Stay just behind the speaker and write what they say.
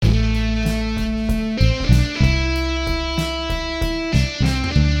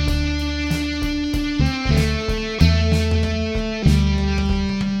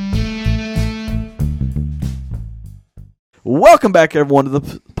Welcome back, everyone, to the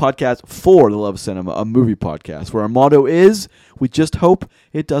podcast for the Love of Cinema, a movie podcast, where our motto is, we just hope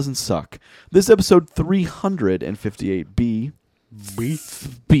it doesn't suck. This is episode 358B.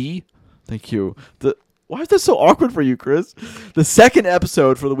 B. Thank you. Why is this so awkward for you, Chris? The second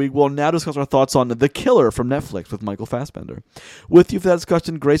episode for the week, we'll now discuss our thoughts on The Killer from Netflix with Michael Fassbender. With you for that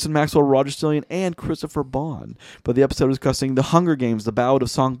discussion, Grayson Maxwell, Roger Stillian, and Christopher Bond. But the episode is discussing The Hunger Games, The Ballad of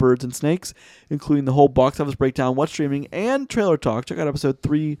Songbirds and Snakes, including the whole box office breakdown, what's streaming, and trailer talk. Check out episode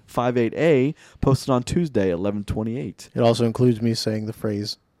 358A, posted on Tuesday, 11/28. It also includes me saying the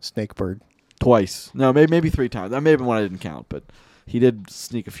phrase snake bird. Twice. No, maybe 3 times. That may have been one I didn't count, but he did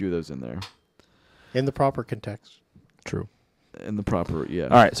sneak a few of those in there. In the proper context. True. In the proper, yeah. All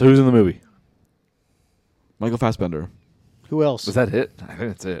right, so who's in the movie? Michael Fassbender. Who else? Was that it? I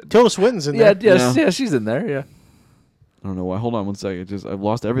think that's it. Tilda Swinton's in there. Yeah, she's in there, yeah. I don't know why. Hold on one second. I've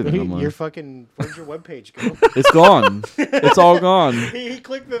lost everything. Where'd your webpage go? It's gone. It's all gone. he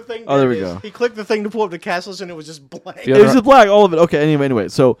clicked the thing. Oh, there we go. He clicked the thing to pull up the castles and it was just blank. Yeah. It was just black, all of it. Okay, anyway.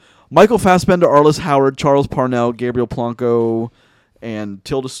 So, Michael Fassbender, Arliss Howard, Charles Parnell, Gabriel Blanco, and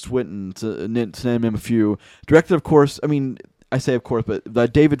Tilda Swinton, to name him a few. Directed, of course, I say of course,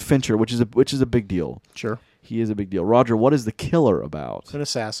 but David Fincher, which is a big deal. Sure. He is a big deal. Roger, what is The Killer about? An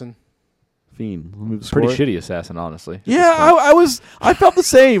assassin. Fiend. Pretty shitty assassin, honestly. Yeah, I felt the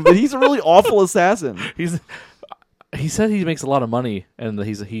same, but he's a really awful assassin. He said he makes a lot of money and that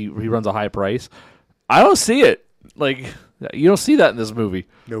he runs a high price. I don't see it. Like, you don't see that in this movie.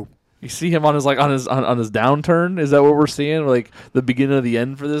 Nope. You see him on his downturn. Is that what we're seeing? Like the beginning of the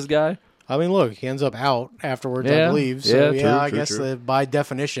end for this guy? I mean, look, he ends up out afterwards, Yeah. I believe. So Yeah, true, I true, guess true. by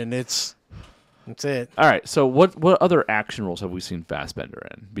definition, that's it. All right. So what other action roles have we seen Fassbender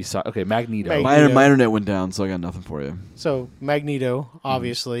in? Besides, Magneto. Magneto. My internet went down, so I got nothing for you. So Magneto,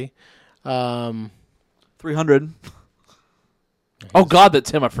 obviously. 300. Oh God,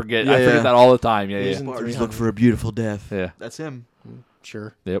 that's him. I forget. Yeah, I forget yeah. that all the time. Yeah, He's yeah. in- Barty's 300. look for a beautiful death. Yeah. That's him.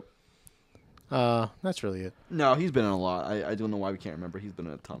 Sure. Yep. That's really it. No, he's been in a lot. I don't know why we can't remember. He's been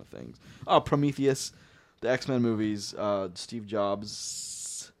in a ton of things. Oh, Prometheus, the X-Men movies, Steve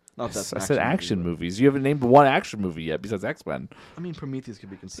Jobs. Not that. I said action movies. You haven't named one action movie yet besides X-Men. Prometheus could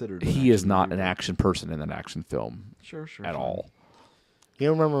be considered. He is not an action person in an action film Sure. at all. You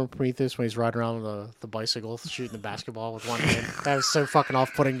don't remember Prometheus when he's riding around on the bicycle shooting the basketball with one hand? That was so fucking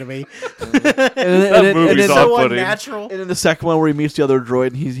off-putting to me. And movie's then, so off-putting. unnatural. and in the second one where he meets the other droid,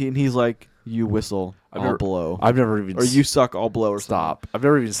 and he's like, "You whistle, I'll blow," I've never even or "You suck, I'll blow," or stop. I've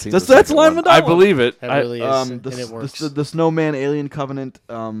never even seen. That's- the that's second line one. of I dialogue. believe it. That really is, something. and it works. The Snowman, Alien Covenant,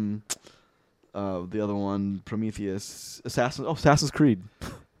 the other one, Prometheus, Assassin's Creed.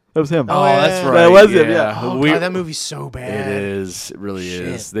 That was him. Oh, yeah. that's right. That was him, yeah. Oh, God, that movie's so bad. It is. It really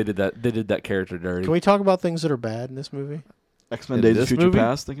is. Shit. They did that character dirty. Can we talk about things that are bad in this movie? X-Men In Days of this Future movie?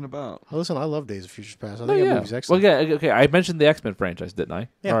 Past. Thinking about. Oh, listen, I love Days of Future Past. I Oh, think that yeah. movie's Well, excellent. yeah. Okay. I mentioned the X-Men franchise, didn't I?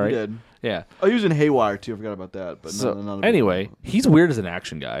 Yeah, All you right. did. Yeah. Oh, he was in Haywire too. I forgot about that. But So not a big anyway, one. he's weird as an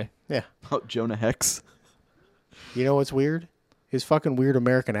action guy. Yeah. Oh, Jonah Hex. You know what's weird? His fucking weird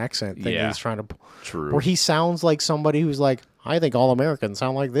American accent thing that Yeah. he's trying to... True. Where he sounds like somebody who's like, I think all Americans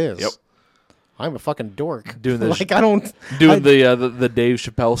sound like this. Yep. I'm a fucking dork. Doing this- Like, I don't... Doing the Dave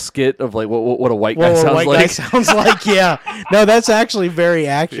Chappelle skit of like what a white guy What a sounds white like. guy sounds like, yeah. No, that's actually very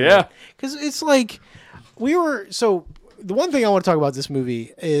accurate. Yeah. Because it's like, so the one thing I want to talk about this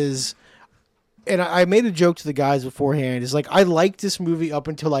movie is, and I made a joke to the guys beforehand, is like, I liked this movie up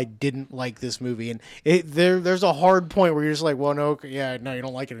until I didn't like this movie. And there's a hard point where you're just like, well, no, you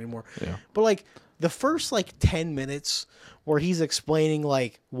don't like it anymore. Yeah. But like, the first like 10 minutes where he's explaining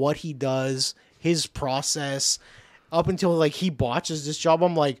like what he does, his process, up until like he botches this job,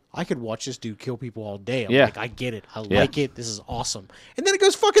 I'm like, I could watch this dude kill people all day. I'm Yeah. like, I get it. I like it. This is awesome. And then it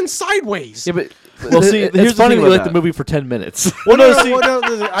goes fucking sideways. Yeah, but Well, see, it's here's the funny thing that you about like the that. movie for 10 minutes. Well, no, see,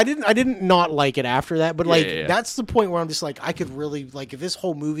 No, I didn't not like it after that, but like yeah. that's the point where I'm just like, I could really like if this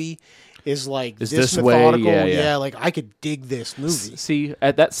whole movie is like Is this this way? methodical, Yeah. like I could dig this movie. See,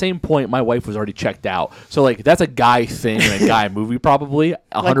 at that same point, my wife was already checked out. So like that's a guy thing and a guy movie probably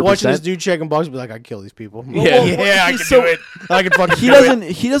 100%. Like watching this dude checking boxes, be like, I kill these people. Yeah. yeah, I he's can so- do it. I can fucking he do it.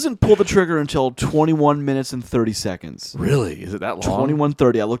 he doesn't pull the trigger until 21 minutes and 30 seconds. Really? Is it that long?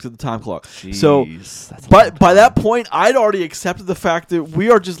 21:30. I looked at the time clock. So, Jeez, that's a long but by time. that point, I'd already accepted the fact that we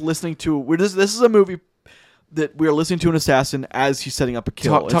are just listening to. This is a movie that we are listening to an assassin as he's setting up a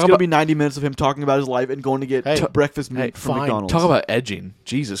kill. Talk It's going to about- be 90 minutes of him talking about his life and going to get breakfast meat from fine. McDonald's. Talk about edging.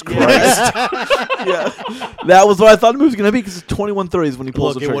 Jesus Christ. yeah, that was what I thought the movie was going to be because it's 21:30 is when he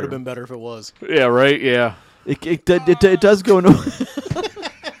pulls Look, the it trigger. would have been better if it was. Yeah, right? Yeah. It does go into.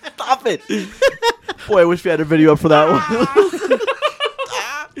 Stop it. Boy, I wish we had a video up for that one.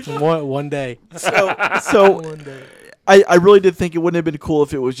 One day. So One day. I really did think it wouldn't have been cool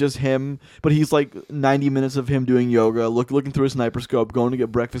if it was just him, but he's like 90 minutes of him doing yoga, looking through a sniper scope, going to get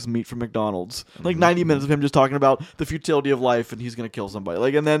breakfast meat from McDonald's. Like 90 minutes of him just talking about the futility of life and he's gonna kill somebody.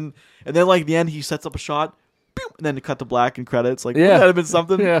 Like and then like the end he sets up a shot, boom, and then to cut to black and credits. Like wouldn't that have been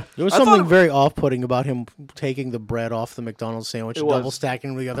something? Yeah. There was I thought something it- very off-putting about him taking the bread off the McDonald's sandwich, It and was. double stacking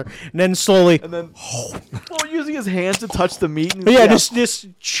them together, and then slowly, And then using his hands to touch the meat. And, yeah, just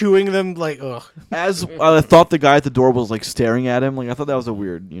chewing them like, ugh. as I thought the guy at the door was like staring at him. Like I thought that was a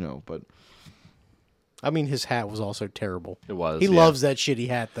weird, but I mean, his hat was also terrible. It was. He yeah. loves that shitty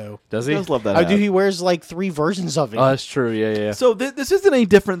hat, though. Does he he? does love that. I hat. do. He wears like 3 versions of it. Oh, that's true. Yeah, yeah. So this isn't any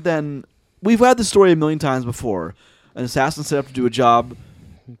different than we've had this story a million times before. An assassin set up to do a job,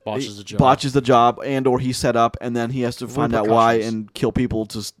 Botches the job. botches the job, and or he's set up, and then he has to find out why Repercussions. and kill people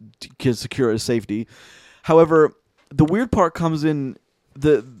to secure his safety. However, the weird part comes in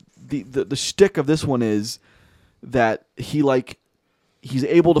the shtick of this one is that he's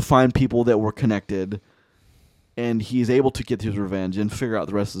able to find people that were connected, and he's able to get his revenge and figure out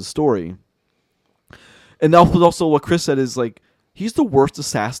the rest of the story. And also what Chris said is like he's the worst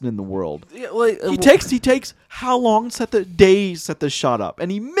assassin in the world. Yeah, like, He takes how long to set the shot up,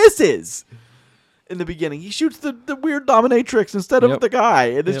 and he misses in the beginning. He shoots the weird dominatrix instead of Yep. the guy,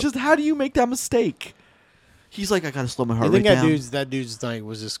 and it's Yep. just how do you make that mistake? He's like, I gotta slow my I heart think rate that down. that dude's night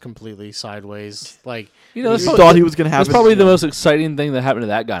was just completely sideways. Like, You know, He that's thought probably, he was gonna have. that's his- probably the most exciting thing that happened to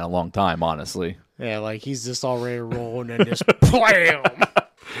that guy in a long time, honestly. yeah, like he's just already rolling and just blam.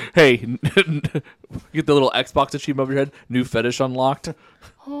 Hey, get the little Xbox achievement over your head. New fetish unlocked.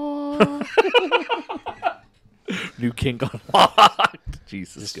 New kink unlocked.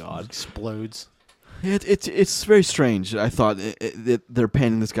 Jesus God. Explodes. It's very strange. I thought that they're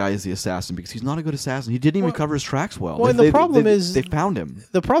painting this guy as the assassin because he's not a good assassin. He didn't even cover his tracks well. Well, and the problem is- they found him.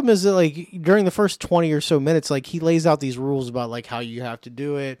 The problem is that like during the first 20 or so minutes, like he lays out these rules about like how you have to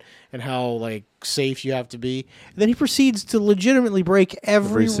do it and how like safe you have to be. And then he proceeds to legitimately break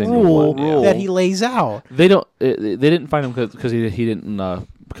every single rule one, yeah. that he lays out. They don't. They didn't find him because he didn't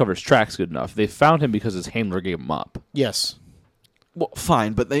cover his tracks good enough. They found him because his handler gave him up. Yes. Well,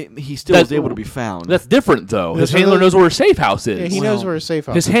 fine, but he still That's- was able to be found. That's different though. His That's handler what- knows where his safe house is. Yeah, he knows where his safe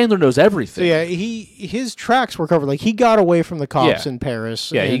house His is. handler knows everything. So yeah, his tracks were covered. Like he got away from the cops Yeah. in Paris.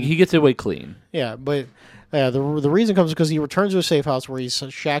 Yeah, and- he gets away clean. yeah, but the reason comes because he returns to a safe house where he's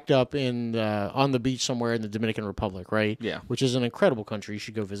shacked up in on the beach somewhere in the Dominican Republic, right? Yeah. which is an incredible country. You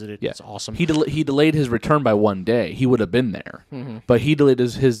should go visit it. Yeah. It's awesome. He delayed his return by 1 day. He would have been there, but he delayed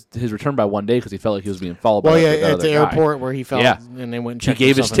his return by 1 day because he felt like he was being followed. well, by yeah, that at other the guy. airport where he felt, Yeah. and they went. And He checked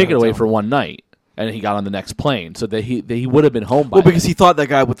gave his himself in a ticket away hotel. for 1 night, and he got on the next plane, so that he would have been home by. well, because then. he thought that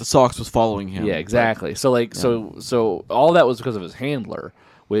guy with the socks was following him. Yeah, exactly. So like so all that was because of his handler,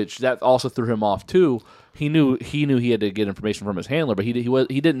 which that also threw him off too. He knew he had to get information from his handler, but he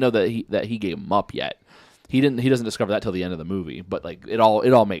didn't know that he gave him up yet. He doesn't discover that till the end of the movie. But like it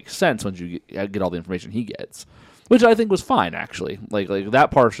all makes sense once you get all the information he gets, which I think was fine actually. Like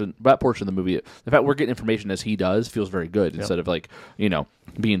that portion of the movie, the fact we're getting information as he does feels very good instead of like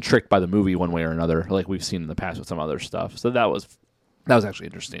being tricked by the movie one way or another like we've seen in the past with some other stuff. So that was actually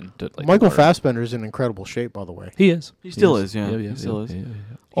interesting. To, like, Michael learn. Fassbender's in incredible shape, by the way. He is. He still is, yeah. He still is. He's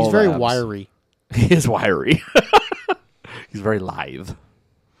All very abs. wiry. He is wiry. He's very lithe.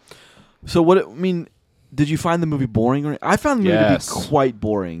 So did you find the movie boring? Or I found the movie Yes. to be quite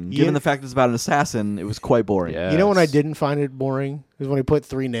boring. Yeah. Given the fact it's about an assassin, it was quite boring. Yeah. You know when I Yes. didn't find it boring is when he put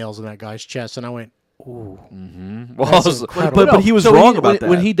 3 nails in that guy's chest, and I went, "Ooh." Well, That's I was- incredible. But he was So wrong when about he- that.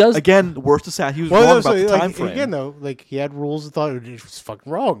 when he does- again, worst assassin. He was Well, wrong no, about the so, time frame. again though, like he had rules and thought it was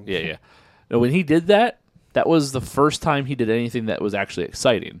fucking wrong. Yeah, yeah. No, when he did that, that was the first time he did anything that was actually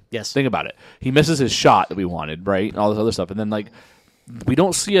exciting. Yes. Think about it. He misses his shot that we wanted, right? And all this other stuff. And then, like, we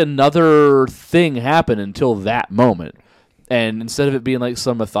don't see another thing happen until that moment. And instead of it being like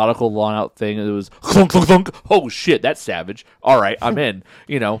some methodical, long out thing, it was clunk, clunk, clunk. Oh, shit, that's savage. All right, I'm in.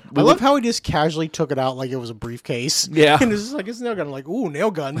 I love how he just casually took it out like it was a briefcase. Yeah. And it's just like, it's nail gun. I'm like, ooh,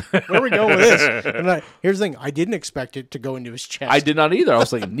 nail gun. Where are we going with this? And here's the thing. I didn't expect it to go into his chest. I did not either. I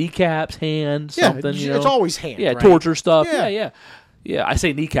was like kneecaps, hand, Yeah, something. You it's know? always hand. Yeah, right? torture stuff. Yeah. Yeah, I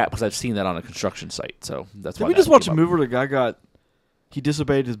say kneecap because I've seen that on a construction site. So that's Did why. we that just watch a came movie where the guy he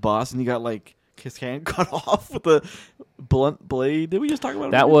disobeyed his boss and he got like his hand cut off with a blunt blade? Did we just talk about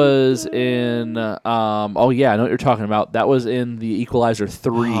it? That was in. Oh yeah, I know what you're talking about. That was in the Equalizer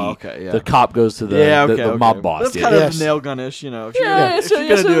 3. Oh, okay, yeah. The cop goes to the mob boss. That's yeah, kind Yes. of nail gun-ish, you know. If you're yeah, gonna- it's if a,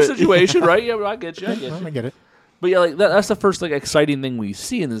 you're it's gonna a do it. situation, right? Yeah, I get you. I get you. I get it. But yeah, like that's the first like exciting thing we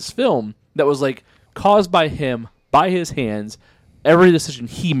see in this film. That was like caused by him, by his hands. Every decision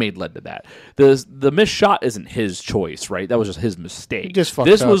he made led to that. The missed shot isn't his choice, right? That was just his mistake. He just fucked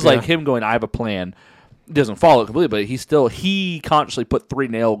this up, was like yeah. him going, I have a plan. Doesn't follow it completely, but he consciously put 3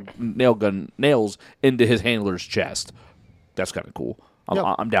 nail gun nails into his handler's chest. That's kind of cool. Yep.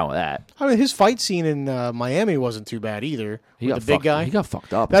 I'm down with that. I mean, his fight scene in Miami wasn't too bad either. He With got the big fucked- guy. He got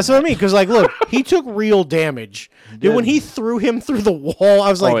fucked up. That's what I mean. Because, like, look, he took real damage. Dude, when he threw him through the wall, I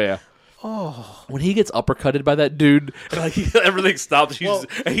was like, oh yeah. Oh, when he gets uppercutted by that dude, and like everything stops.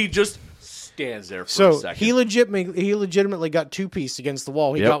 And he just stands there for a so second. he legitimately got two-pieced against the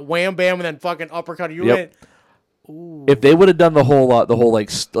wall. He Yep. got wham bam and then fucking uppercut. You Yep. went, If they would have done the whole like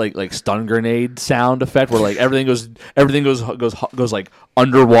stun grenade sound effect, where like everything goes like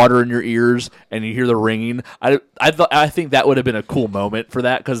underwater in your ears, and you hear the ringing, I think that would have been a cool moment for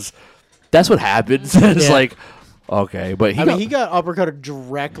that, because that's what happens. It's Yeah. like, okay, but he got uppercutted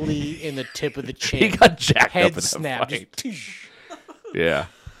directly in the tip of the chin. he got jacked head up in that snap. fight. Just, Yeah,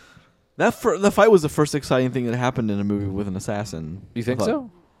 The fight was the first exciting thing that happened in a movie with an assassin. you think I thought.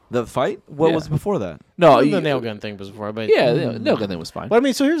 so? The fight? What Yeah. was before that? No, the nail gun thing was before, but Yeah, the nail gun thing was fine. But I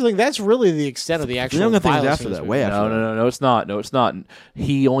mean, so here's the thing. That's really the extent of the actual nail gun thing is violence after in this that, movie. way after. No, it's not. No, it's not.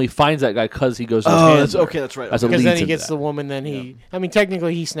 He only finds that guy because he goes to his Oh, handler. that's okay. That's right. That's okay. what Because leads then he into gets that. the woman. Then he, I mean,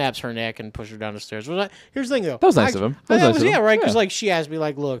 technically he snaps her neck and pushes her down the stairs. Here's the thing, though. That was nice of him. That was nice of yeah, him. right. Because Yeah. like she asked me,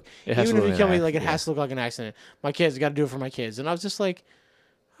 like, look, It has even to if look you like kill me, an like it accident, has to look like an accident. My kids got to do it for my kids. And I was just like,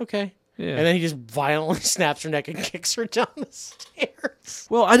 okay. Yeah. And then he just violently snaps her neck and kicks her down the stairs.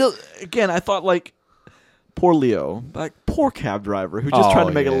 Well, I don't. Again, I thought like poor Leo, like poor cab driver who's just Oh, trying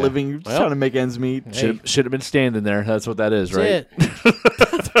to make a yeah. living, just Well, trying to make ends meet. Should have been standing there. That's what that is, right?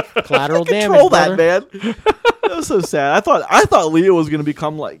 That's it. Collateral damage. Control that, brother. man. That was so sad. I thought Leo was going to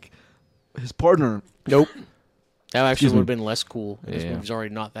become like his partner. Nope. That actually Excuse would me. have been less cool. This Yeah. movie's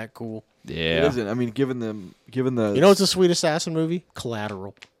already not that cool. It Yeah. isn't. I mean, given the. You know what's a sweet assassin movie?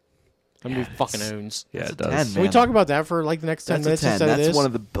 Collateral. That movie fucking owns. Yeah, That's it a 10, does. Can we man. talk about that for like the next 10 That's minutes a 10. instead of That's this? one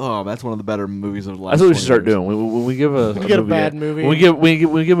of the. That's one of the better movies of the last. That's what we 20 should start years. doing. When we give a, We get a movie bad movie. When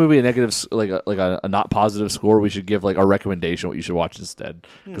we give a movie a negative, like a not positive score, we should give like our recommendation what you should watch instead.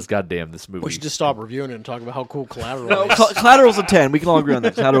 Because goddamn, this movie. We should just stop reviewing it and talk about how cool Collateral No, is. Collateral's a 10. We can all agree on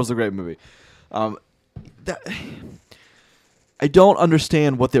that. Collateral's a great movie. That, I don't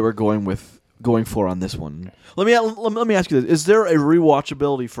understand what they were going for on this one. Let me ask you this: is there a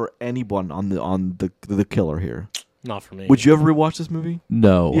rewatchability for anyone on the killer here? Not for me. Would you ever rewatch this movie?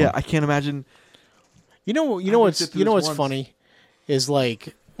 No. Yeah, I can't imagine. You know I what's sit through this what's once. funny is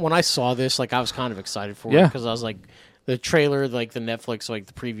like when I saw this, like I was kind of excited for it Yeah. because I was like the trailer, like the Netflix, like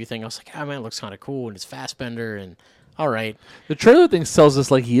the preview thing. I was like, oh man, it looks kind of cool and it's Fassbender and all right. The trailer thing sells us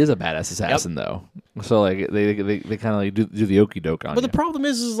like he is a badass assassin, though. So like they kind of like do the okie doke on But you. the problem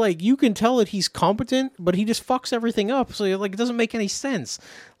is like you can tell that he's competent, but he just fucks everything up. So like it doesn't make any sense.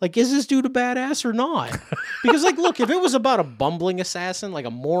 Like, is this dude a badass or not? Because like, look, if it was about a bumbling assassin, like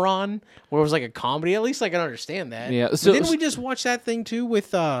a moron, where it was like a comedy, at least I can understand that. Yeah, But so- didn't we just watch that thing too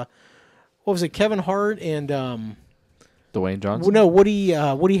with what was it, Kevin Hart and Dwayne Johnson. no Woody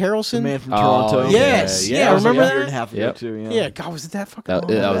Harrelson? The Man from Oh, Toronto. Yes, yeah, that was like remember a year that? and a half ago Yep. too. Yeah, God, was it that fucking? That-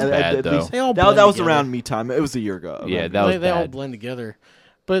 long? that was bad, though. They all that blend was together. around me time. It was a year ago. Yeah, that was they all bad. blend together.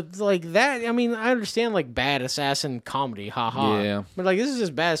 But like that, I mean, I understand like bad assassin comedy, haha. Yeah. But like this is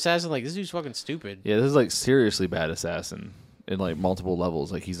just bad assassin. Like this dude's fucking stupid. Yeah, this is like seriously bad assassin in like multiple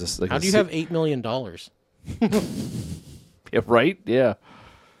levels. Like he's just like How a do you have $8 million? Yeah, right? Yeah.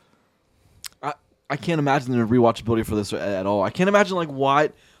 I can't imagine the rewatchability for this at all. I can't imagine like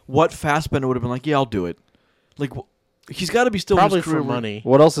what Fassbender would have been like. Yeah, I'll do it. Like he's got to be still in Probably his career for money.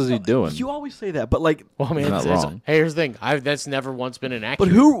 What else is he doing? You always say that, but like, Well, I mean, You're not wrong. hey, here's the thing. That's never once been an but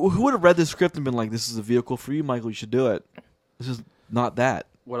accurate. who would have read this script and been like, "This is a vehicle for you, Michael. You should do it." This is not that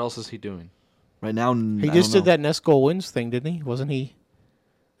What else is he doing? right now. He just did that Next Goal Wins thing, didn't he? Wasn't he?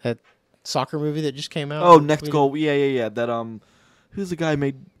 That soccer movie that just came out. Oh, next goal. Yeah. That who's the guy who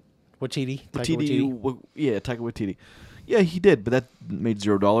made Waititi. Taika Waititi? Waititi. Yeah, Taika Waititi. Yeah, he did, but that made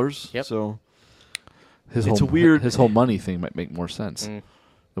 $0. Yep. So His It's whole a weird- his whole money thing might make more sense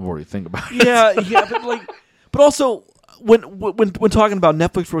the more you think about it. yeah, but like, but also when talking about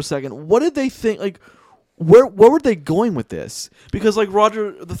Netflix for a second, what did they think? Like, where were they going with this? Because like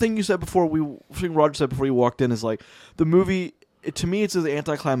Roger, the thing you said before Roger said before you walked in is like the movie. To me, it's as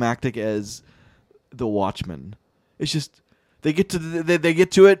anticlimactic as The Watchmen. It's just they get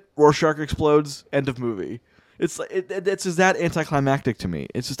to it. Rorschach explodes. End of movie. It's like it's just that anticlimactic to me.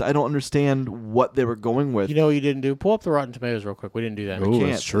 It's just I don't understand what they were going with. You know what you didn't do? Pull up the Rotten Tomatoes real quick. We didn't do that. Ooh.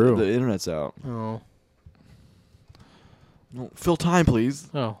 Can't. that's true. The internet's out. Oh. Fill time, please.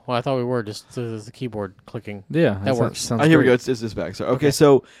 Oh, well, I thought we were just the keyboard clicking. Yeah, That works. Sounds Here we great. go. It's this back. So okay,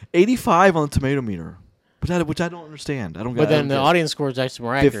 so 85 on the tomato meter, which I don't understand. I don't. But I then don't the get audience score is actually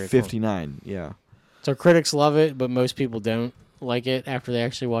more it. accurate. 59. Yeah. So critics love it, but most people don't like it after they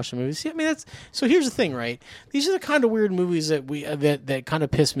actually watch the movie. See, I mean, that's so. Here's the thing, right? These are the kind of weird movies that that kind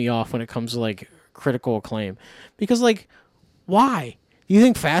of piss me off when it comes to like critical acclaim, because like, why? Do you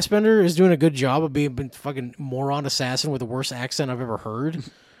think Fassbender is doing a good job of being fucking moron assassin with the worst accent I've ever heard?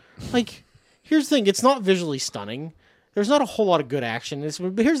 Like, here's the thing: it's not visually stunning. There's not a whole lot of good action.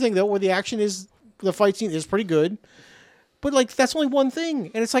 But here's the thing, though, where the action is, the fight scene is pretty good. But like, that's only one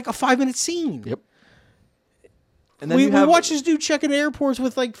thing, and it's like a 5-minute scene. Yep. And then We you have, watch this dude checking airports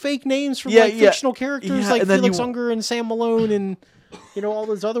with like fake names from Yeah, like yeah. fictional characters Yeah, like and then Felix you- Unger and Sam Malone and all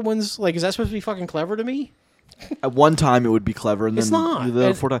those other ones. Like, is that supposed to be fucking clever to me? At one time, it would be clever, and It's then not. the other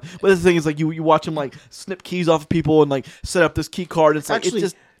And- 4 times. But the thing is, like you watch him like snip keys off of people and like set up this key card. It's like Actually, it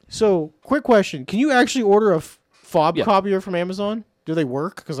just so quick question: can you actually order a fob Yeah. copier from Amazon? Do they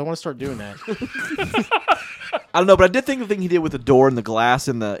work? Because I want to start doing that. I don't know, but I did think the thing he did with the door and the glass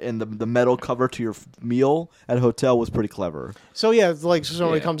and the metal cover to your meal at a hotel was pretty clever. So yeah, it's like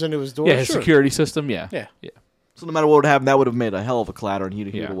somebody Yeah. comes into his door. Yeah, his sure. security system. Yeah, Yeah. So no matter what would happen, that would have made a hell of a clatter, and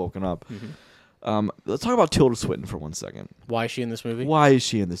he'd Yeah. have woken up. Let's talk about Tilda Swinton for 1 second. Why is she in this movie? Why is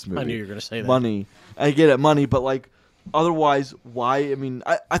she in this movie? I knew you were going to say that. Money. I get it, money, but like otherwise, why? I mean,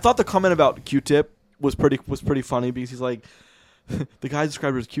 I thought the comment about Q-Tip was pretty funny because he's like, the guy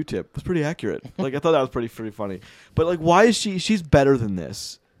described her as Q-Tip was pretty accurate. Like I thought that was pretty funny. But like, why is she? She's better than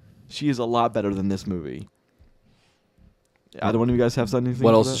this. She is a lot better than this movie. Either one of you guys have something?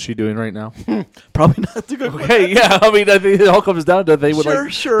 What else is she doing right now? Probably not the good. Okay, yeah. I mean, I think it all comes down to they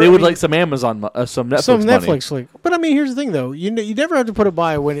would Sure, they I would mean- like some Amazon, some Netflix, Some money. Netflix link. But I mean, here's the thing, though. You never have to put it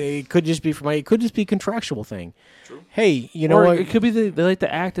by when it could just be it could just be contractual thing. True. Hey, you know Or what? it could be they like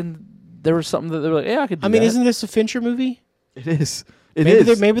to act, and there was something that they were like, yeah, I could. Do I mean, that. isn't this a Fincher movie? It is. It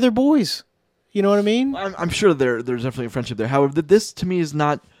maybe is. maybe they're boys. You know what I mean? I'm sure there's definitely a friendship there. However, this to me is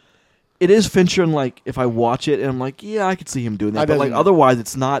not. It is Fincher, and like if I watch it and I'm like, yeah, I could see him doing I that. But like doesn't- otherwise,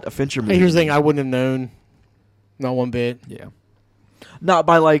 it's not a Fincher movie. Hey, here's the thing: I wouldn't have known, not one bit. Yeah. Not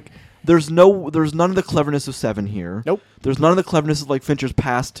by like. There's none of the cleverness of Seven here. Nope. There's none of the cleverness of like Fincher's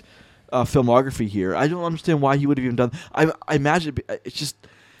past filmography here. I don't understand why he would have even done. I imagine it's just.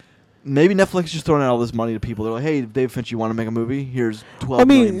 Maybe Netflix is just throwing out all this money to people. They're like, "Hey, Dave Fincher, you want to make a movie? Here's $12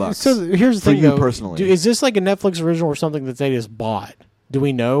 million bucks." so here's the for thing: you though. personally. Is this like a Netflix original or something that they just bought? Do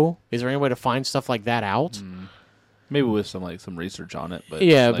we know? Is there any way to find stuff like that out? Maybe with some research on it, but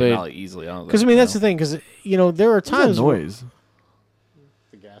Yeah, like, but- not like easily. Because I mean, that's the thing. Because there are What's that times where- noise.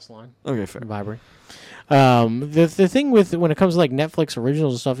 the gas line. Okay, fair. Vibrate. The thing with when it comes to like Netflix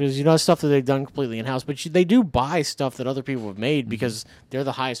originals and stuff is stuff that they've done completely in house, but they do buy stuff that other people have made because they're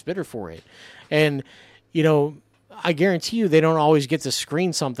the highest bidder for it, and I guarantee you they don't always get to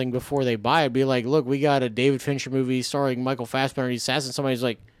screen something before they buy it. Be like, look, we got a David Fincher movie starring Michael Fassbender, he's assassin. Somebody's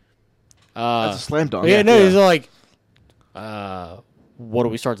like, That's a slam dunk. he's like, what do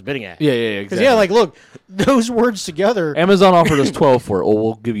we start the bidding at? Yeah, Because exactly. like, look, those words together. Amazon offered us 12 for it. Oh,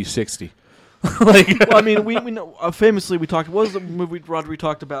 we'll give you 60. Like, Well, I mean, we know famously we talked. What was the movie Roger we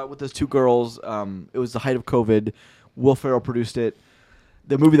talked about with those two girls? It was the height of COVID. Will Ferrell produced it.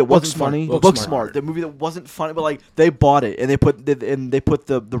 The movie that wasn't Booksmart. funny. Booksmart. Booksmart. The movie that wasn't funny, but like they bought it and they put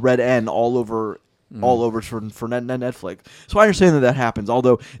the red N all over for Netflix. So I understand that happens.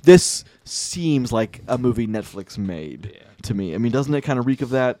 Although this seems like a movie Netflix made to me. I mean, doesn't it kind of reek of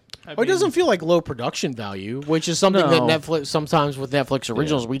that? It doesn't feel like low production value, which is something No. that Netflix sometimes with Netflix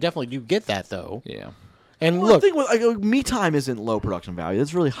originals we definitely do get that though. yeah. And Well, look, the thing with Me Time isn't low production value.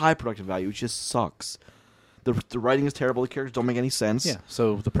 It's really high production value. It just sucks. The writing is terrible. The characters don't make any sense. Yeah.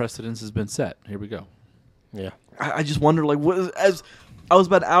 So the precedence has been set. Here we go. yeah, I just wonder, like, as I was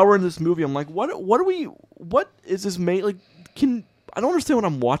about an hour in this movie, I'm like, what is this made? Like, I don't understand what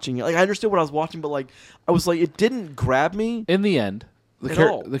I'm watching. Like, I understood what I was watching, but like, I was like, it didn't grab me. In the end, At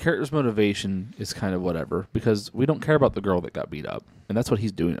all. the character's motivation is kind of whatever because we don't care about the girl that got beat up, and that's what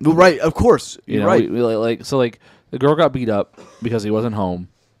he's doing. Right, of course, You you're know, right. we like the girl got beat up because he wasn't home.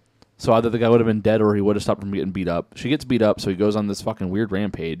 So either the guy would have been dead or he would have stopped from getting beat up. She gets beat up, so he goes on this fucking weird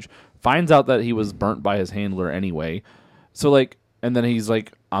rampage. Finds out that he was burnt by his handler anyway. So like, and then he's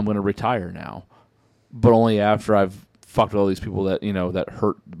like, "I'm gonna retire now," but only after I've fucked with all these people that that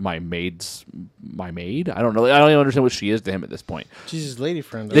hurt my maid. I don't know. I don't even understand what she is to him at this point. she's his lady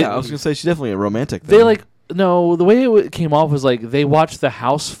friend. Yeah, I was gonna say she's definitely a romantic thing. They like no. The way it came off was like they watched the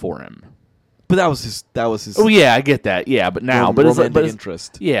house for him. but that was his. Oh yeah, I get that. Yeah, but now, but it's like, romantic but it's,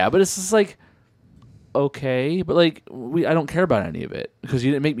 interest. yeah, but it's just like okay, but like I don't care about any of it because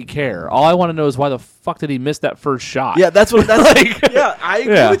you didn't make me care. All I want to know is why the fuck did he miss that first shot? Yeah, that's what. That's Like- yeah, I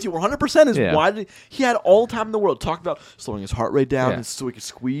agree Yeah. with you 100%. Is Yeah. why did he had all the time in the world talked about slowing his heart rate down Yeah. and so he could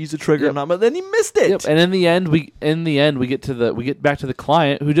squeeze the trigger, Yep. and all, but then he missed it. Yep. And in the end, we get back to the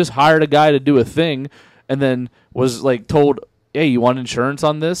client who just hired a guy to do a thing, and then was like told, "Hey, you want insurance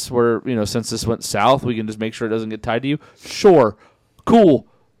on this? Where since this went south, we can just make sure it doesn't get tied to you." Sure, cool,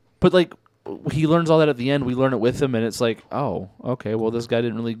 but like he learns all that at the end. We learn it with him, and it's like, oh, okay. Well, this guy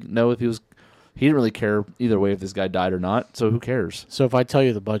didn't really know if he didn't really care either way if this guy died or not. So who cares? So if I tell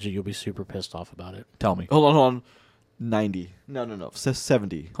you the budget, you'll be super pissed off about it. Tell me. Hold on. 90. No.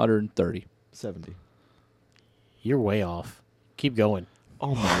 70. 130. 70. You're way off. Keep going.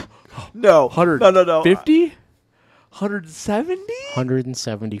 Oh my. No. 150? 170?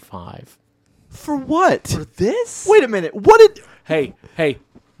 175. For what? For this? Wait a minute. What did? Hey,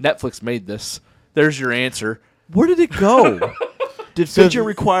 Netflix made this. There's your answer. Where did it go? Did Fincher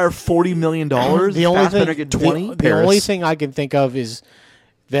require $40 million? The only Fassbender thing, get 20? the only thing I can think of is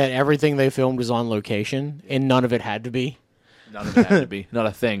that everything they filmed was on location, and none of it had to be. None of it had to be. Not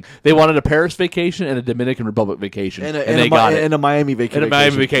a thing. They wanted a Paris vacation and a Dominican Republic vacation, and they got it. And a Miami vacation. And a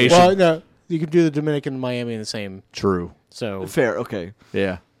Miami vacation. Well, no, you could do the Dominican and Miami in the same. True. So Fair. Okay.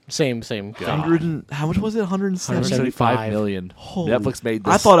 Yeah. same. 100 and, how much was it? 170. 175 million. Holy- Netflix made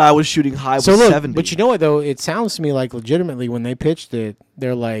this. I thought I was shooting high So with look, 70. but you know what though? It sounds to me like legitimately when they pitched it,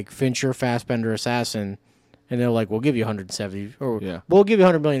 they're like Fincher, Fassbender, Assassin, and they're like, "We'll give you 170, or Yeah. we'll give you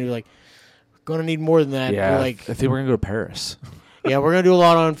 100 million." You're like, "Gonna need more than that." Yeah. You're like, I think we're gonna go to Paris. "Yeah, we're gonna do a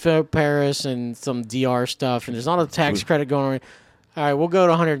lot on Paris and some DR stuff, and there's not a tax credit going on." All right, we'll go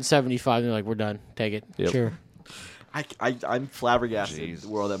to 175. And they're like, "We're done. Take it." Yep. Sure. I'm flabbergasted Jeez.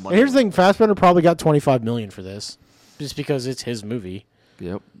 where all that money And here's the went. thing: Fassbender probably got 25 million for this, just because it's his movie.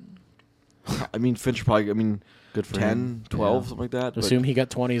 Yep. I mean, Fincher probably, Good for 10, him. 12, Yeah. something like that. but- Assume he got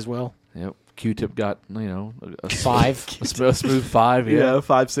 20 as well. Yep. Q-Tip got a 5. a smooth 5. yeah, Yeah.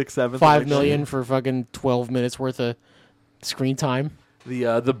 5, 6, 7. 5 million for fucking 12 minutes worth of screen time.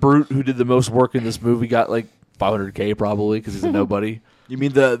 The brute who did the most work in this movie got like $500K probably because he's a nobody. You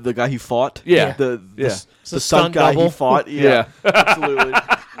mean the guy he fought? Yeah. The Yeah. the The stunt stunt guy double. he fought? Yeah. Absolutely.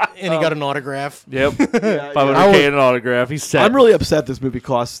 And he got an autograph. Yep. Yeah, 500K and an autograph. He's set. I'm really upset this movie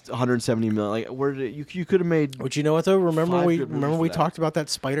cost 170 million. Like, where did it, you could have made? But you know what though? Remember 5 we good movies for that. talked about that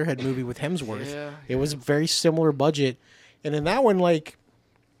Spiderhead movie with Hemsworth. Yeah. It was a very similar budget, and in that one, like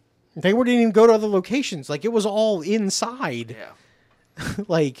they didn't even go to other locations. Like it was all inside. Yeah.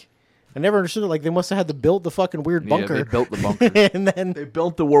 Like I never understood it. Like they must have had to build the fucking weird Yeah, bunker. they built the bunker. and then They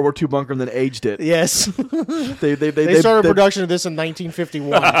built the World War II bunker and then aged it. yes, They they started production of this in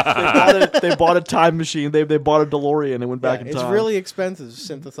 1951. They bought a time machine. They bought a DeLorean and went back in it's time. really expensive to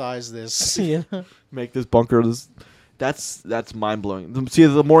synthesize this. You know? Make this bunker. That's mind blowing. See,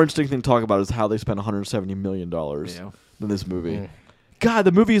 the more interesting thing to talk about is how they spent 170 million dollars Yeah. in this movie. Mm. God,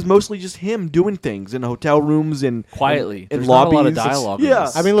 the movie is mostly just him doing things in hotel rooms and Quietly. in There's lobbies. not a lot of It's- dialogue in Yeah,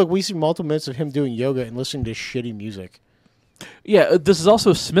 this. I mean, look, we see multiple minutes of him doing yoga and listening to shitty music. Yeah, this is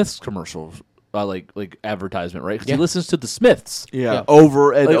also Smith's commercial, like advertisement, right? Because Yeah. he listens to the Smiths, yeah, Yeah.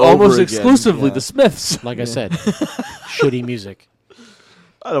 over and like over almost again. exclusively Yeah. the Smiths. Like I said, shitty music.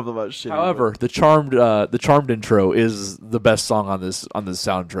 I don't know about shit. However, the charmed intro is the best song on this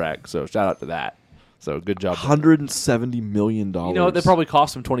soundtrack. So shout out to that. So good job. $170 million. You know, they probably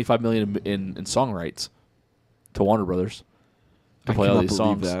cost him $25 million in song rights to Warner Brothers to I play all cannot these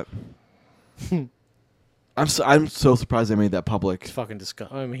believe songs. that. I'm so surprised they made that public. It's fucking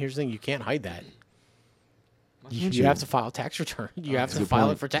disgusting. I mean, here's the thing: you can't hide that. can't You you? have to file tax return. You have that's to a good file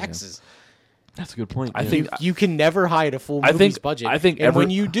point. it for taxes. That's a good point. I yeah. think You can never hide a full I movie's think- budget. I think and when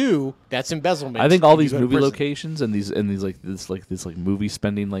you do, that's embezzlement. I think all and you these go to movie prison. locations and these this movie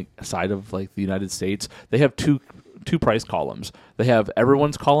spending like side of like the United States, they have two price columns. They have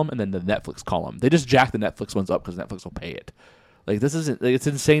everyone's column and then the Netflix column. They just jack the Netflix ones up because Netflix will pay it. Like this isn't. Like, it's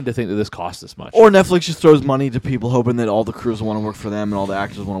insane to think that this costs this much. Or Netflix just throws money to people, hoping that all the crews want to work for them and all the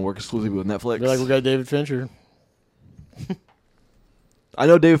actors want to work exclusively with Netflix. They're like, we got David Fincher. I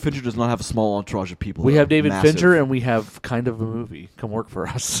know David Fincher does not have a small entourage of people. We that have are David massive. Fincher and we have kind of a movie. Come work for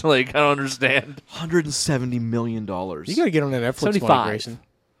us. Like I don't understand. $170 million. You got to get on that Netflix 75. money, Grayson.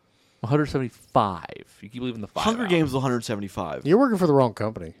 175. You keep leaving the 5 Hunger out. Games is 175. You're working for the wrong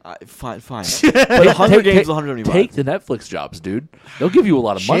company. Fine. But Hunger Games is 175. Take the Netflix jobs, dude. They'll give you a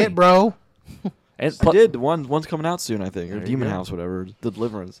lot of money. Shit, bro. And I did. One's coming out soon, I think, or There you Demon go. House, whatever. The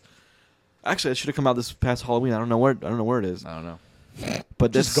Deliverance. Actually, it should have come out this past Halloween. I don't know where it is. I don't know.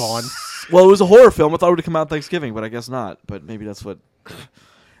 But Just this- gone. Well, it was a horror film. I thought it would have come out Thanksgiving, but I guess not. But maybe that's what.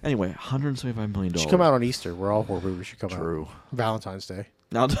 Anyway, $175 million. Should come out on Easter, where all horror movies should come out. True. Valentine's Day.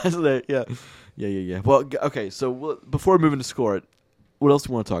 Now, yeah. Well, okay, so before we move into score it, what else do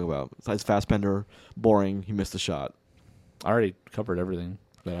you want to talk about? Besides Fassbender, boring, he missed the shot. I already covered everything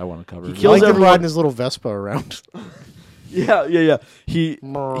that I want to cover. He I kills like him everyone. riding his little Vespa around. Yeah. He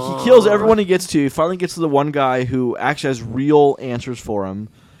kills everyone he gets to. He finally gets to the one guy who actually has real answers for him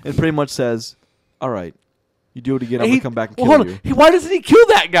and pretty much says, all right, you do it again, I'm going to come back and kill you. Why doesn't he kill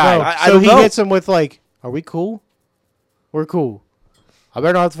that guy? No, I so don't he know. hits him with like, "Are we cool? We're cool. I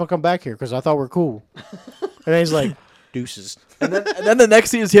better not have to fucking come back here because I thought we're cool." And then he's like, "Deuces." And then the next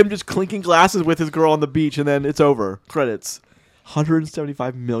scene is him just clinking glasses with his girl on the beach, and then it's over. Credits.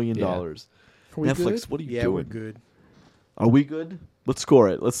 $175 million. Yeah. Are we Netflix, good? what are you Yeah, doing? we're good. Are we good? Let's score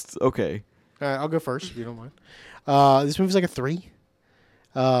it. Okay. All right, I'll go first if you don't mind. This movie's like a 3.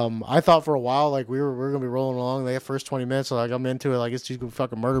 I thought for a while like we were gonna be rolling along. The first 20 minutes, like I'm into it. Like it's just gonna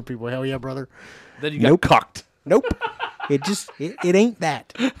fucking murder people. Hell yeah, brother. Then you got cocked. Nope. it ain't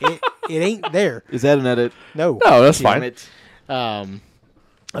that. It ain't there. Is that an edit? No. No, that's Damn fine. it.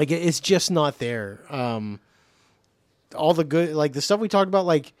 Like it's just not there. All the good, like the stuff we talked about,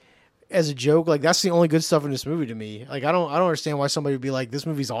 like as a joke, like that's the only good stuff in this movie to me. Like I don't understand why somebody would be like, this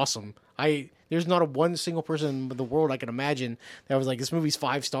movie's awesome. There's not one single person in the world I can imagine that was like, this movie's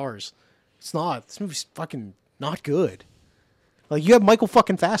 5 stars. It's not. This movie's fucking not good. Like you have Michael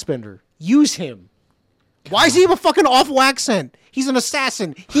fucking Fassbender. Use him. Why does he have a fucking awful accent? He's an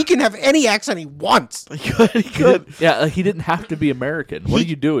assassin. He can have any accent he wants. He could. Yeah, like, he didn't have to be American. What are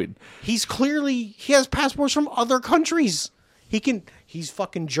you doing? He has passports from other countries. He's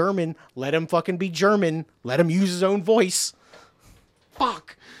fucking German. Let him fucking be German. Let him use his own voice.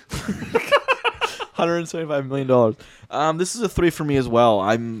 Fuck. $175 million. This is a 3 for me as well.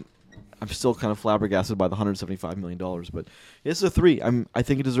 I'm still kind of flabbergasted by the $175 million, but this is a 3. I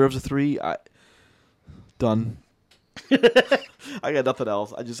think it deserves a 3. Done. I got nothing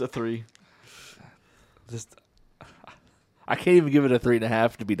else. I just a 3. I can't even give it a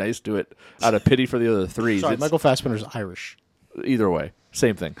 3.5 to be nice to it out of pity for the other 3s. Sorry, It's- Michael Fassbender's Irish. Either way,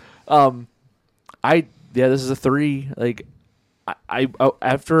 same thing. This is a 3. Like, I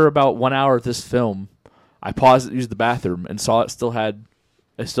after about 1 hour of this film, I paused it, used the bathroom, and saw it still had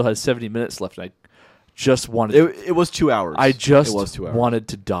 70 minutes left. And I just wanted. It was 2 hours. It was 2 hours. wanted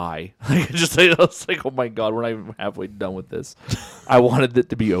to die. I was like, oh my god, we're not even halfway done with this. I wanted it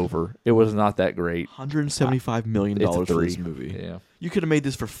to be over. It was not that great. $175 million It's a for this 3. movie. Yeah. You could have made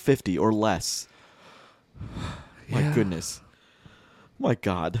this for 50 or less. My goodness. My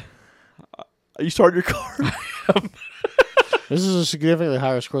God. Are you starting your car? This is a significantly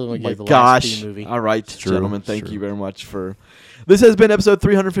higher score than we My gave the last gosh. B movie. All right, true. gentlemen. Thank It's you true. very much for. This has been episode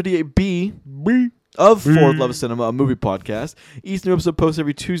 358B of For the Love of Cinema, a movie podcast. Each new episode posts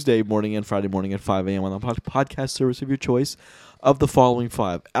every Tuesday morning and Friday morning at 5 a.m. on the podcast service of your choice of the following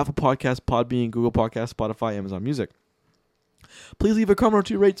 5: Apple Podcasts, Podbean, Google Podcasts, Spotify, Amazon Music. Please leave a comment or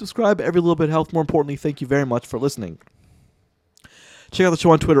 2, rate, subscribe. Every little bit helps. More importantly, thank you very much for listening. Check out the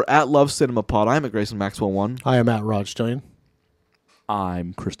show on Twitter at LoveCinemaPod. I'm at Grayson Maxwell 1. I am at Rod Stillion.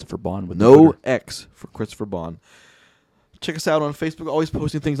 I'm Christopher Bond with the No Twitter. X for Christopher Bond. Check us out on Facebook. Always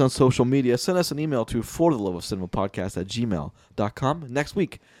posting things on social media. Send us an email to fortheloveofcinemapodcast@gmail.com. Next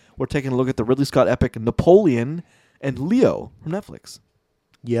week, we're taking a look at the Ridley Scott epic Napoleon and Leo from Netflix.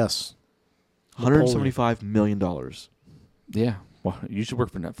 Yes. $175 million. Yeah. Well, you should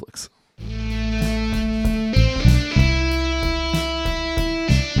work for Netflix.